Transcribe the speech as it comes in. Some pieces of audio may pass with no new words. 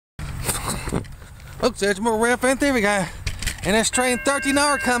Folks, there's more rail fan theory guy. And that's train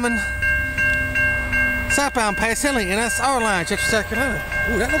 13R coming. Southbound past Henley, and that's our line, Chester, South Carolina.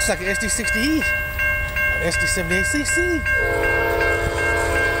 Ooh, that looks like an SD60E. SD78cc.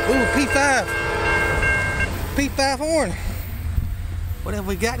 Ooh, P5. P5 horn. What have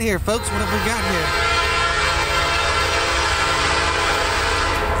we got here, folks? What have we got here?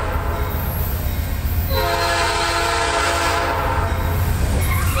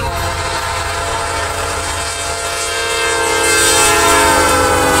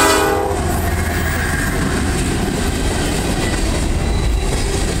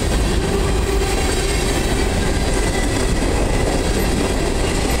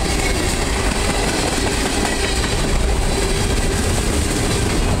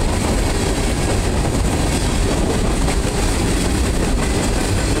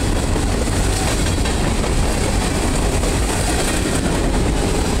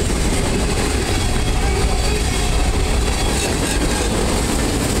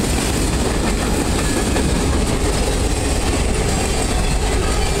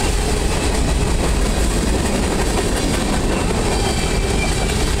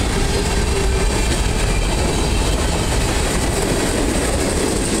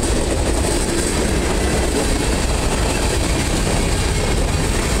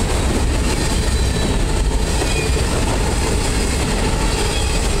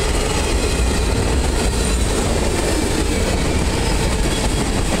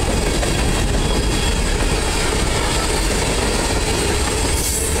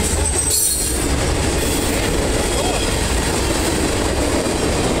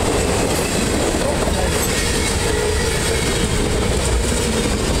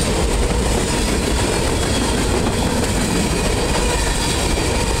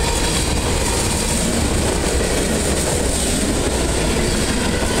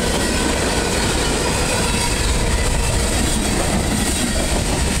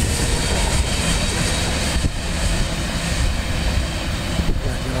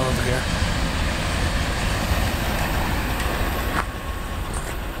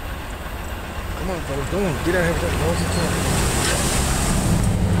 Come on, fellas, go on. Get out here with that noisy truck.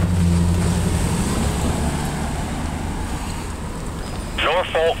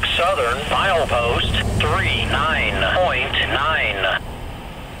 Norfolk Southern, milepost 39.9.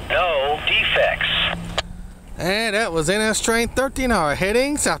 No defects. And that was NS train 13R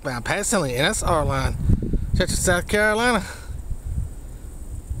heading southbound past Henley, and that's our line. Chester, South Carolina.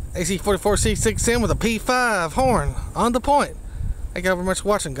 AC 44C6M with a P5 horn on the point. Thank you all very much for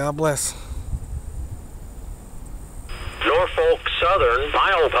watching. God bless. Norfolk Southern,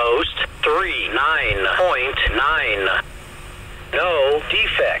 milepost 39.9. No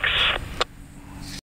defects.